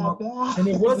 and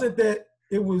it wasn't that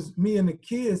it was me and the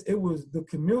kids, it was the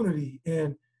community.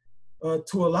 And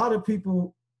to a lot of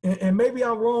people, and maybe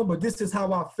I'm wrong, but this is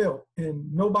how I felt,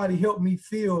 and nobody helped me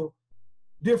feel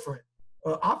different.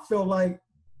 I felt like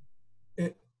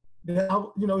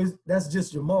that's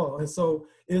just Jamal. And so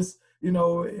it's,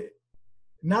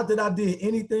 not that I did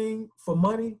anything for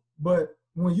money, but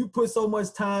when you put so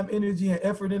much time, energy, and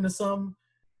effort into something,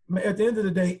 at the end of the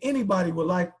day, anybody would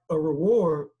like a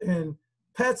reward. And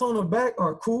pats on the back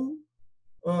are cool,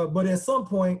 but at some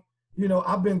point,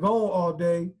 I've been gone all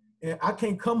day, and I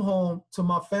can't come home to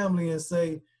my family and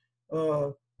say,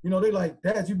 they like,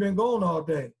 Dad, you've been gone all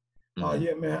day. Oh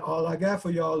yeah, man, all I got for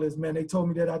y'all is, man, they told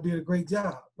me that I did a great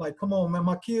job. Like, come on, man,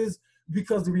 my kids,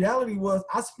 because the reality was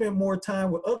I spent more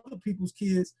time with other people's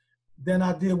kids than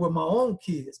I did with my own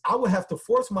kids. I would have to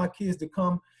force my kids to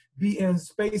come be in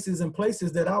spaces and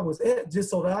places that I was at just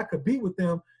so that I could be with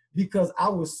them, because I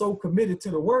was so committed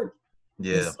to the work.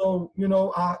 Yeah. And so,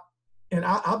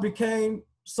 I became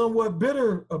somewhat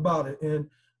bitter about it. And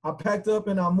I packed up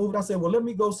and I moved. I said, well, let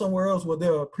me go somewhere else where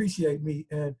they'll appreciate me.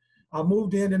 And I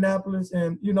moved to Indianapolis,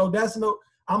 and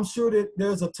I'm sure that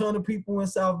there's a ton of people in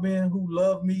South Bend who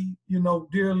love me,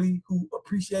 dearly, who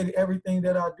appreciated everything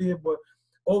that I did. But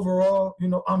overall,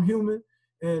 I'm human,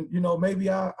 and maybe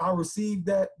I received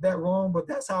that wrong, but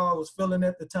that's how I was feeling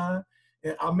at the time,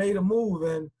 and I made a move.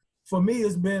 And for me,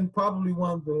 it's been probably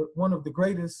one of the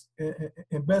greatest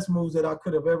and best moves that I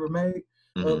could have ever made,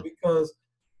 because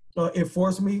it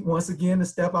forced me once again to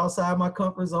step outside my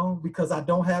comfort zone, because I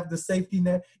don't have the safety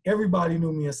net. Everybody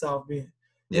knew me in South Bend.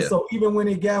 Yeah. And so even when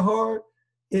it got hard,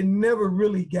 it never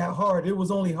really got hard. It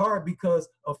was only hard because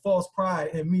of false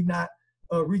pride and me not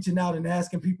reaching out and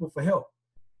asking people for help.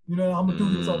 I'm going to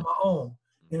do this on my own.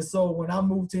 And so when I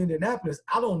moved to Indianapolis,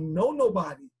 I don't know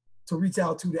nobody to reach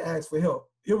out to ask for help.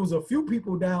 It was a few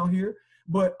people down here,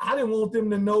 but I didn't want them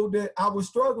to know that I was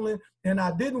struggling, and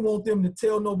I didn't want them to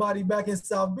tell nobody back in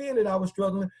South Bend that I was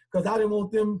struggling, because I didn't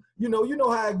want them, you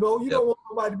know how it goes. You don't want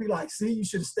nobody to be like, see, you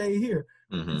should have stayed here.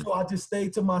 So I just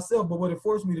stayed to myself. But what it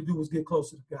forced me to do was get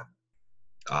closer to God.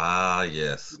 Ah,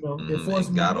 yes. It forced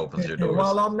me. God opens your doors. And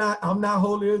while I'm not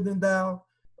holier than thou,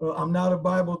 I'm not a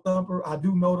Bible thumper. I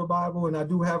do know the Bible, and I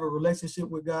do have a relationship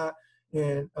with God.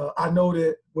 And I know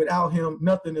that without him,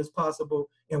 nothing is possible.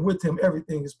 And with him,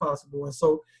 everything is possible. And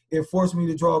so it forced me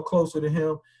to draw closer to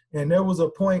him. And there was a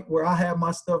point where I had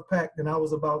my stuff packed, and I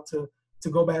was about to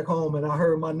go back home. And I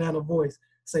heard my Nana voice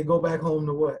say, go back home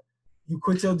to what? You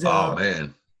quit your job. Oh,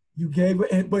 man. You gave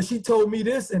it. But she told me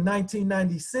this in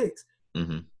 1996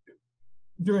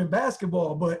 during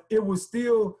basketball. But it was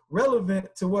still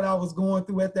relevant to what I was going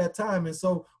through at that time. And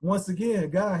so once again,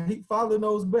 God, Father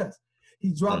knows best.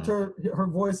 He dropped her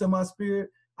voice in my spirit.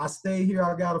 I stayed here.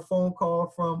 I got a phone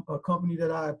call from a company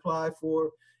that I applied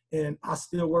for, and I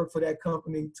still work for that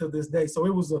company to this day. So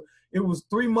it was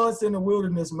 3 months in the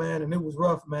wilderness, man, and it was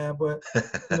rough, man. But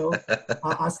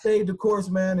I stayed the course,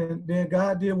 man, and then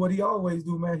God did what he always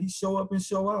do, man. He show up and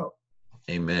show out.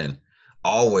 Amen.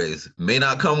 Always. May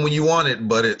not come when you want it,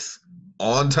 but it's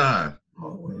on time.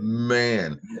 Always.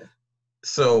 Man. Yeah.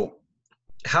 So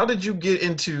how did you get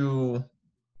into,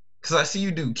 because I see you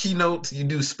do keynotes, you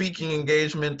do speaking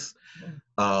engagements.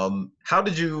 How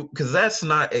did you, because that's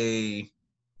not a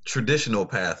traditional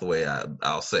pathway,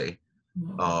 I'll say,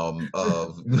 of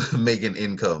making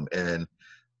income. And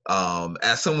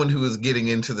as someone who is getting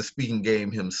into the speaking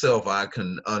game himself, I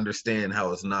can understand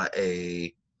how it's not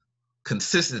a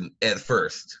consistent at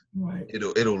first. Right.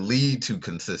 It'll lead to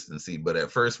consistency, but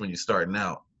at first when you're starting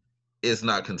out, it's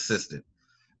not consistent.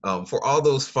 For all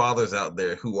those fathers out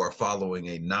there who are following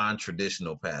a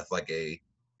non-traditional path, like a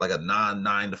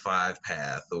non-9-to-5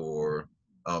 path, or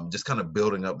just kind of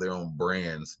building up their own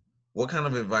brands, what kind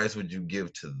of advice would you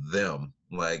give to them?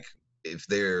 Like, if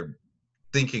they're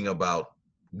thinking about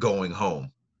going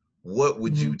home, what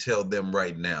would you tell them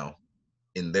right now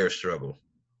in their struggle?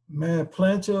 Man,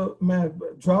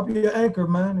 drop your anchor,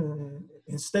 man,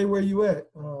 and stay where you at.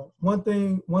 One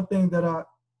thing that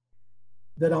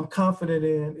I'm confident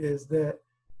in is that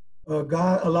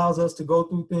God allows us to go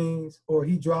through things, or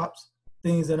he drops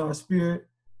things in our spirit,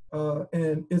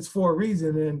 and it's for a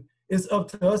reason, and it's up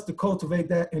to us to cultivate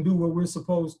that and do what we're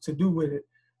supposed to do with it.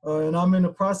 And I'm in the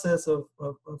process of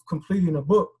completing a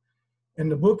book, and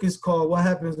the book is called What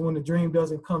Happens When the Dream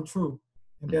Doesn't Come True.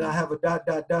 And then I have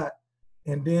a ...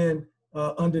 And then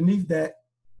underneath that,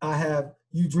 I have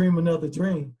You Dream Another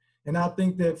Dream. And I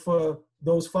think that for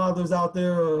those fathers out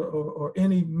there, or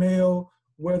any male,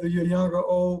 whether you're young or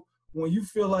old, when you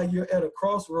feel like you're at a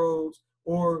crossroads,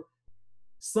 or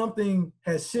something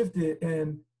has shifted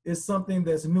and it's something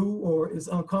that's new, or it's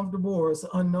uncomfortable, or it's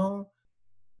unknown,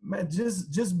 man,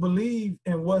 just believe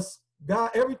in what's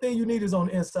God. Everything you need is on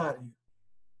the inside of you.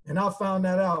 And I found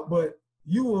that out, but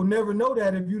you will never know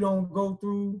that if you don't go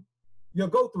through your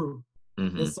go-through.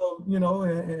 And so,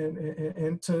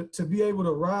 and to be able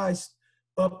to rise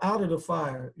up out of the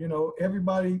fire,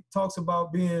 everybody talks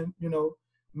about being,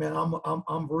 man,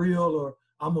 I'm real, or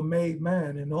I'm a made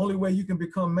man. And the only way you can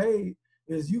become made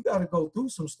is you got to go through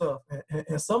some stuff.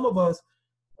 And some of us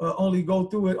only go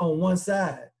through it on one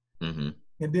side. And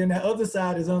then that other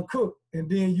side is uncooked. And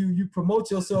then you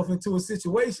promote yourself into a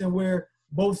situation where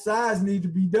both sides need to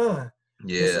be done.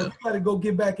 Yeah. And so you got to go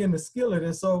get back in the skillet.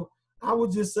 And so I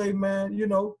would just say, man,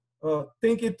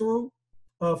 think it through.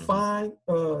 Find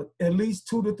at least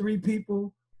 2 to 3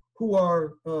 people who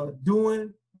are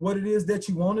doing what it is that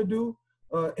you want to do,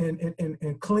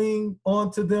 and cling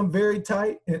onto them very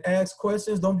tight and ask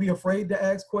questions. Don't be afraid to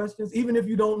ask questions, even if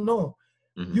you don't know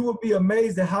them. You would be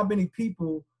amazed at how many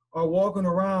people are walking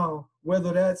around,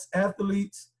 whether that's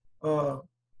athletes,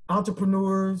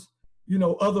 entrepreneurs,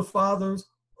 other fathers,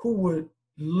 who would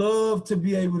love to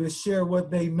be able to share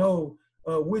what they know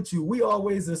with you. We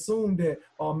always assume that,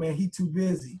 oh man, he too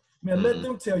busy. Man, let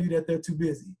them tell you that they're too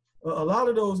busy. A lot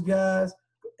of those guys,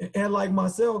 and like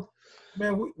myself,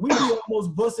 man, we be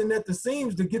almost busting at the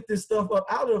seams to get this stuff up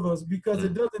out of us, because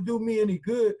it doesn't do me any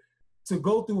good to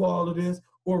go through all of this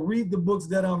or read the books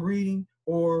that I'm reading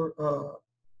or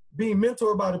being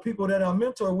mentored by the people that I'm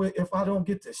mentored with if I don't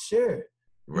get to share it.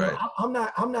 Right. You know,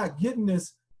 I'm not getting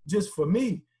this just for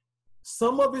me.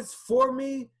 Some of it's for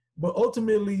me, but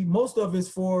ultimately most of it's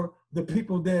for the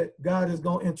people that God is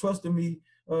going to entrust to me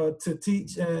to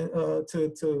teach and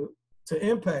to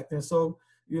impact. And so,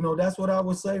 you know, that's what I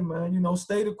would say, man. You know,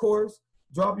 stay the course,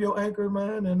 drop your anchor,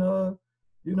 man, and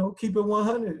you know, keep it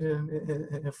 100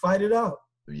 and fight it out.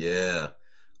 Yeah.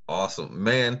 Awesome,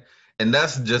 man. And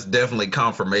that's just definitely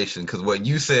confirmation, because what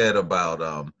you said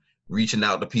about reaching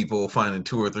out to people, finding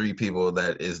 2 or 3 people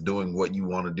that is doing what you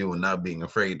want to do and not being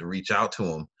afraid to reach out to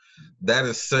them, that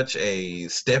is such a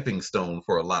stepping stone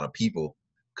for a lot of people,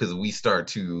 because we start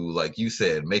to, like you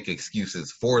said, make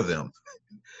excuses for them.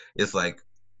 It's like,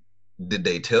 did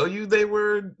they tell you they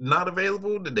were not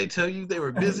available? Did they tell you they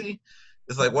were busy?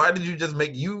 It's like, why did you just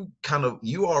make you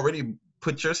already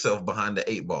put yourself behind the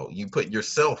 8 ball. You put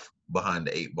yourself behind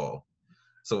the 8 ball.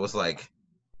 So it's like,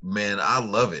 man, I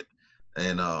love it.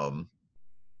 And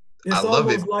it's I love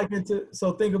almost it. like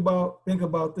so think about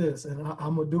this, and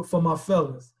I'm gonna do it for my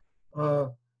fellas.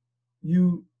 And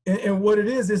what it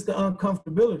is, it's the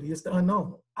uncomfortability, it's the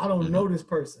unknown. I don't know this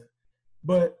person,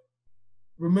 but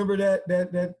remember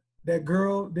that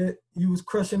girl that you was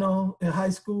crushing on in high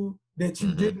school that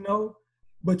you didn't know,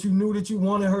 but you knew that you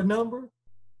wanted her number.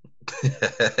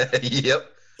 Yep.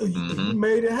 You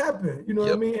made it happen. You know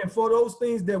what I mean? And for those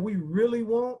things that we really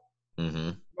want,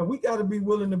 we got to be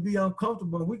willing to be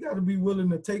uncomfortable. We got to be willing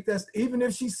to take that, even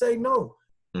if she say no.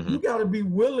 You got to be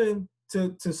willing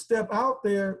to step out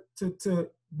there to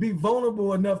be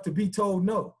vulnerable enough to be told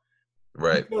no.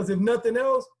 Right. Because if nothing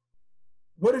else,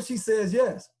 what if she says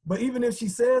yes? But even if she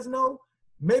says no,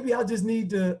 maybe I just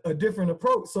need a different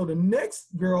approach. So the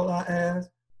next girl I ask,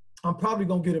 I'm probably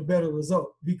going to get a better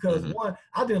result, because one,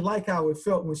 I didn't like how it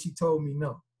felt when she told me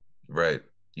no. Right.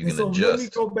 You can so adjust. Let me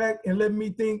go back and let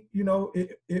me think, you know,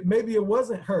 maybe it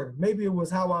wasn't her. Maybe it was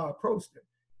how I approached her.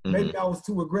 Maybe I was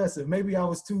too aggressive. Maybe I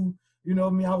was too, you know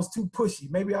what I mean? I was too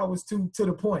pushy. Maybe I was too to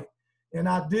the point, and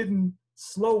I didn't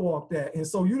slow walk that. And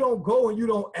so you don't go and you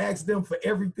don't ask them for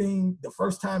everything the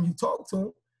first time you talk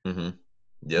to them.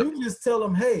 You just tell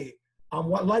them, hey, I'm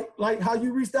like how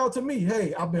you reached out to me.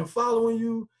 Hey, I've been following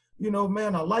you. You know,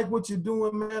 man, I like what you're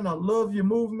doing, man. I love your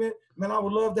movement. Man, I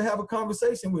would love to have a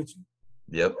conversation with you.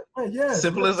 Yep. Man, yes.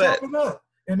 Simple as that.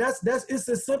 And it's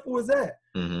as simple as that.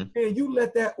 And you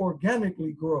let that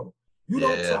organically grow. You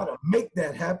don't try to make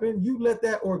that happen. You let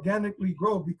that organically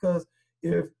grow, because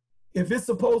if it's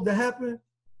supposed to happen,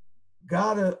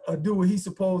 gotta do what he's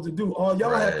supposed to do. All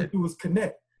y'all have to do is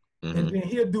connect, and then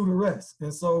he'll do the rest.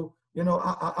 And so, you know,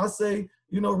 I say,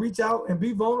 you know, reach out and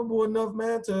be vulnerable enough,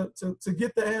 man, to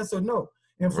get the answer no.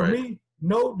 And for me,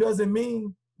 no doesn't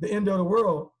mean the end of the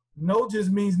world. No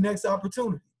just means next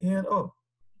opportunity. And oh,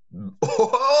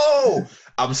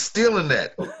 I'm stealing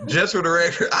that. Just for the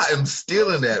record, I am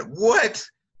stealing that. What?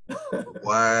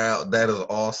 Wow, that is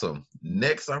awesome.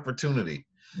 Next opportunity.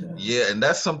 Yeah, and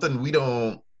that's something we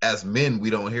don't, as men, we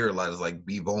don't hear a lot. Is like,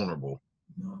 be vulnerable.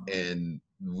 And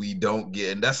we don't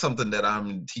get, and that's something that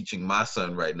I'm teaching my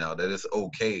son right now, that it's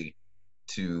okay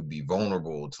to be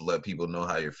vulnerable, to let people know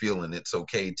how you're feeling. It's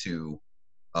okay to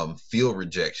feel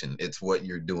rejection. It's what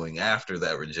you're doing after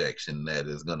that rejection that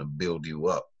is going to build you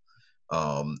up.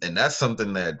 And that's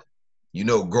something that, you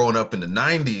know, growing up in the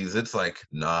 90s, it's like,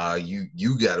 nah, you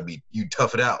gotta you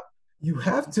tough it out. You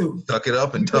have to suck it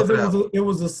up and tough it out. It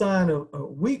was a sign of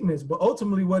weakness, but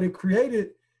ultimately what it created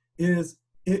is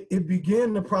it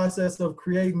began the process of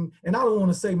creating, and I don't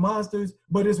want to say monsters,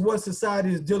 but it's what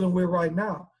society is dealing with right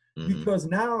now. Because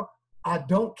now I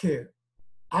don't care.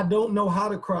 I don't know how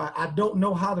to cry. I don't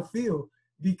know how to feel,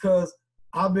 because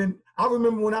I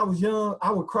remember when I was young,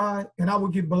 I would cry and I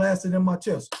would get blasted in my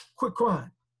chest. Quit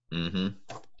crying.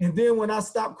 And then when I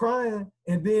stopped crying,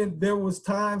 and then there was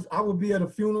times I would be at a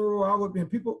funeral,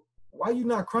 and people, why you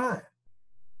not crying?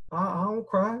 I don't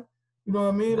cry. You know what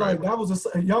I mean? Like, that was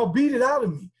y'all beat it out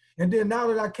of me. And then now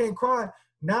that I can't cry,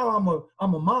 now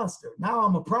I'm a monster. Now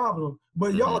I'm a problem.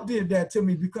 But y'all did that to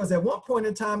me, because at one point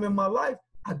in time in my life,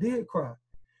 I did cry.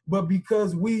 But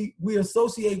because we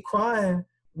associate crying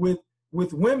with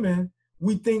women,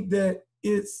 we think that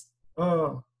it's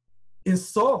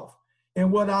soft.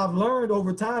 And what I've learned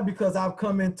over time, because I've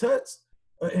come in touch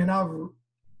and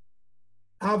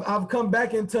I've come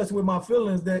back in touch with my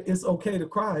feelings that it's okay to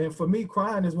cry. And for me,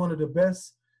 crying is one of the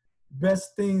best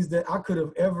things that I could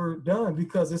have ever done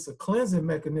because it's a cleansing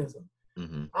mechanism.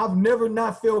 Mm-hmm. I've never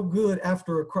not felt good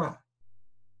after a cry.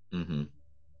 Mm-hmm.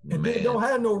 And then don't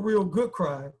have no real good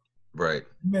cry. Right.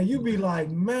 Man, you be like,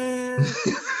 man,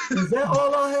 is that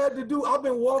all I had to do? I've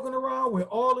been walking around with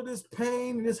all of this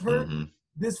pain, this hurt, mm-hmm.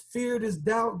 this fear, this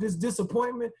doubt, this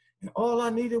disappointment, and all I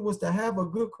needed was to have a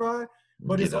good cry.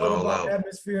 But it's all about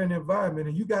atmosphere and environment.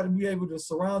 And you got to be able to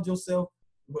surround yourself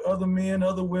with other men,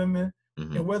 other women,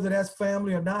 mm-hmm. and whether that's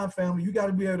family or non-family, you got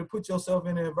to be able to put yourself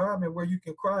in an environment where you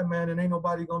can cry, man, and ain't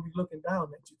nobody going to be looking down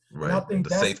at you. Right. And I think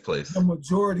that's safe place. The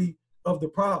majority of the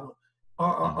problem.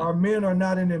 Our men are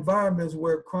not in environments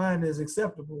where crying is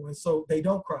acceptable, and so they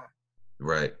don't cry.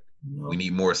 Right. You know? We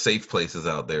need more safe places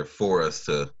out there for us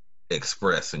to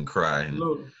express and cry. And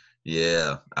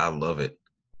yeah, I love it.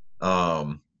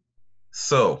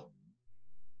 So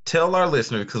tell our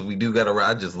listeners, because we do got to,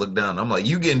 I just look down. I'm like,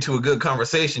 you get into a good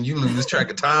conversation, you lose track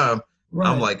of time. Right.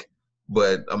 I'm like,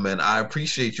 but I mean, I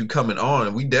appreciate you coming on,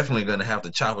 and we definitely going to have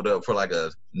to chop it up for like a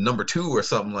number 2 or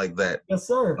something like that. Yes,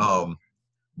 sir.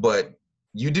 But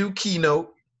you do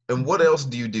keynote, and what else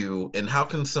do you do, and how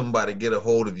can somebody get a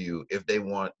hold of you if they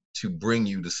want to bring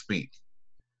you to speak?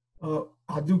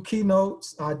 I do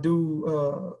keynotes. I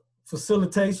do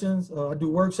facilitations. I do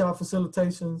workshop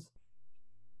facilitations.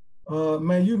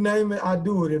 Man, you name it, I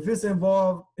do it. If it's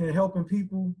involved in helping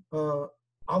people,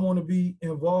 I want to be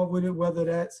involved with it, whether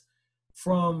that's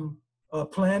from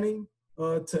planning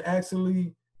to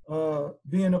actually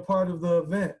being a part of the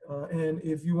event. And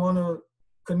if you want to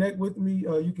connect with me,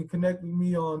 you can connect with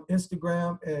me on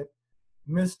Instagram at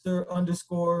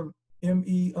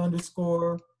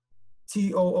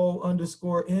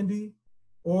Mr_ME_TOO_Indy,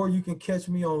 or you can catch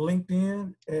me on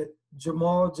LinkedIn at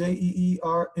Jeermal,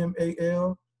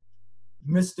 Jeermal,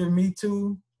 Mr. Me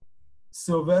Too,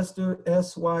 Sylvester,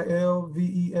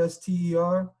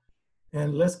 Sylvester,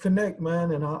 and let's connect,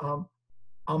 man. And I'm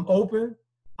open,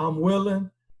 I'm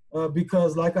willing,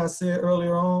 because like I said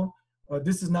earlier on,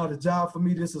 this is not a job for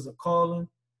me. This is a calling,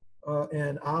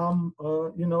 and I'm,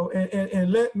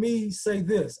 and let me say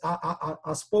this: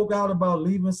 I spoke out about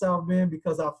leaving South Bend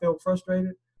because I felt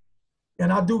frustrated,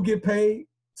 and I do get paid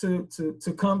to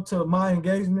come to my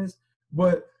engagements,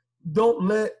 but don't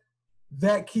let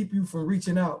that keep you from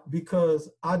reaching out, because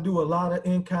I do a lot of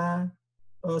in-kind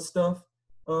stuff,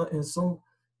 and so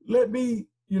let me,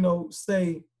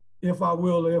 say if I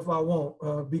will or if I won't,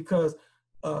 because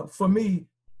for me,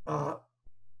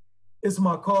 it's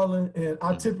my calling, and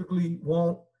I typically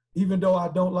won't, even though I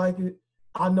don't like it.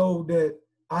 I know that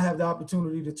I have the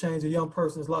opportunity to change a young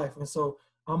person's life, and so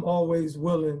I'm always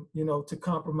willing, to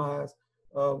compromise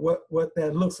what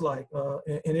that looks like.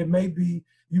 And it may be,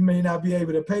 you may not be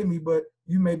able to pay me, but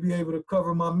you may be able to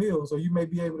cover my meals, or you may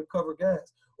be able to cover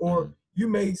gas, or you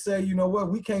may say, you know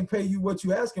what, we can't pay you what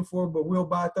you're asking for, but we'll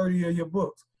buy 30 of your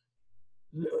books.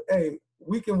 Hey,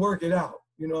 we can work it out.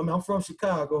 I'm from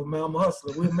Chicago, man. I'm a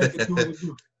hustler. We'll make it do what it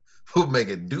do. We'll make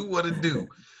it do what it do.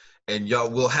 And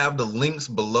y'all, we'll have the links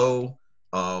below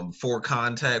for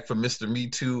contact for Mr. Me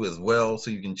Too as well,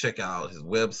 so you can check out his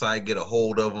website, get a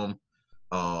hold of him,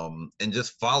 and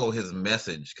just follow his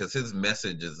message, because his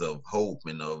message is of hope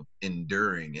and of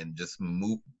enduring and just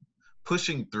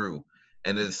pushing through.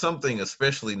 And it's something,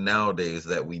 especially nowadays,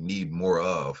 that we need more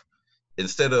of.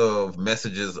 Instead of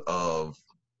messages of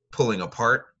pulling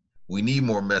apart, we need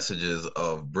more messages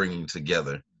of bringing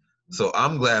together. So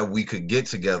I'm glad we could get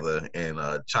together and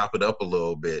chop it up a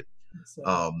little bit.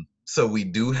 So we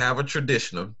do have a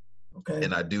tradition, okay,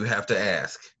 and I do have to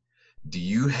ask, do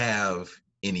you have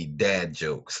any dad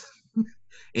jokes?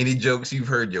 Any jokes you've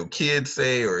heard your kids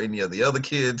say or any of the other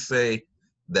kids say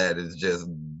that is just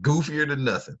goofier than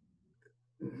nothing?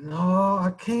 No,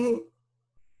 I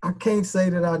can't say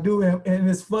that I do. And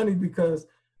it's funny because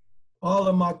all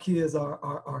of my kids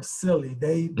are silly.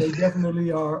 They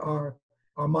definitely are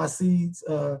my seeds.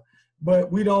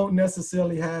 But we don't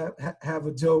necessarily have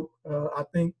a joke. I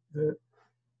think the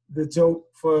joke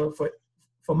for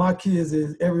my kids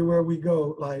is everywhere we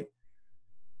go, like,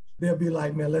 they'll be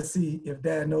like, man, let's see if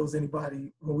dad knows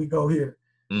anybody when we go here.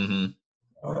 And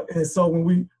so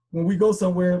when we go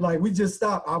somewhere, like we just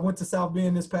stopped. I went to South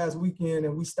Bend this past weekend,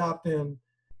 and we stopped in,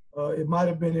 it might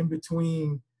have been in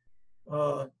between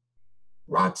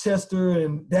Rochester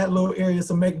and that little area,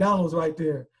 some McDonald's right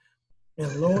there.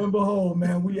 And lo and behold,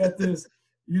 man, we at this,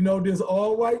 this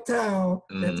all-white town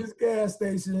at this gas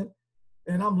station.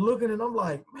 And I'm looking and I'm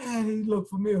like, man, he looked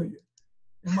familiar.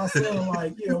 And my son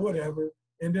like, yeah, whatever.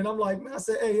 And then I'm like, man, I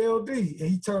said, hey, LD. And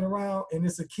he turned around, and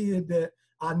it's a kid that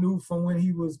I knew from when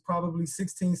he was probably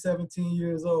 16, 17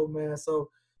 years old, man. So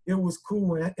it was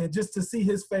cool. And just to see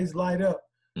his face light up,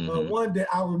 one, that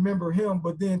I remember him,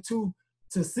 but then two,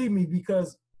 to see me,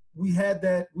 because we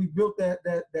built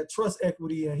that trust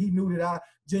equity, and he knew that I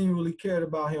genuinely cared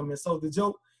about him. And so the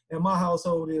joke in my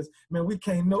household is, man, we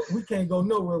can't go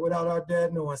nowhere without our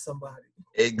dad knowing somebody.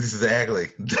 Exactly.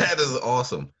 That is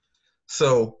awesome.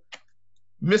 So,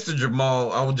 Mr.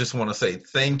 Jamal, I would just want to say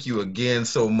thank you again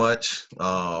so much.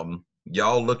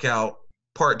 Y'all look out.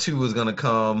 Part 2 is going to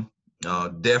come,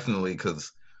 definitely,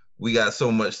 because we got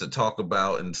so much to talk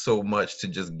about and so much to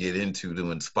just get into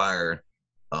to inspire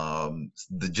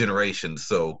the generation.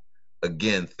 So,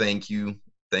 again, thank you.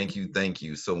 Thank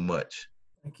you so much.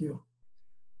 Thank you.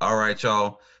 All right,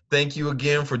 y'all. Thank you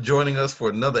again for joining us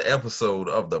for another episode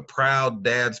of the Proud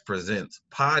Dads Presents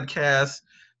podcast.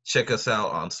 Check us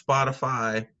out on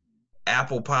Spotify,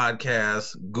 Apple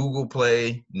Podcasts, Google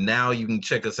Play. Now you can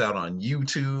check us out on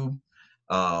YouTube.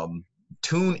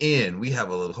 Tune in. We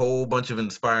have a whole bunch of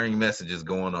inspiring messages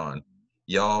going on.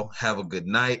 Y'all have a good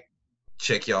night.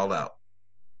 Check y'all out.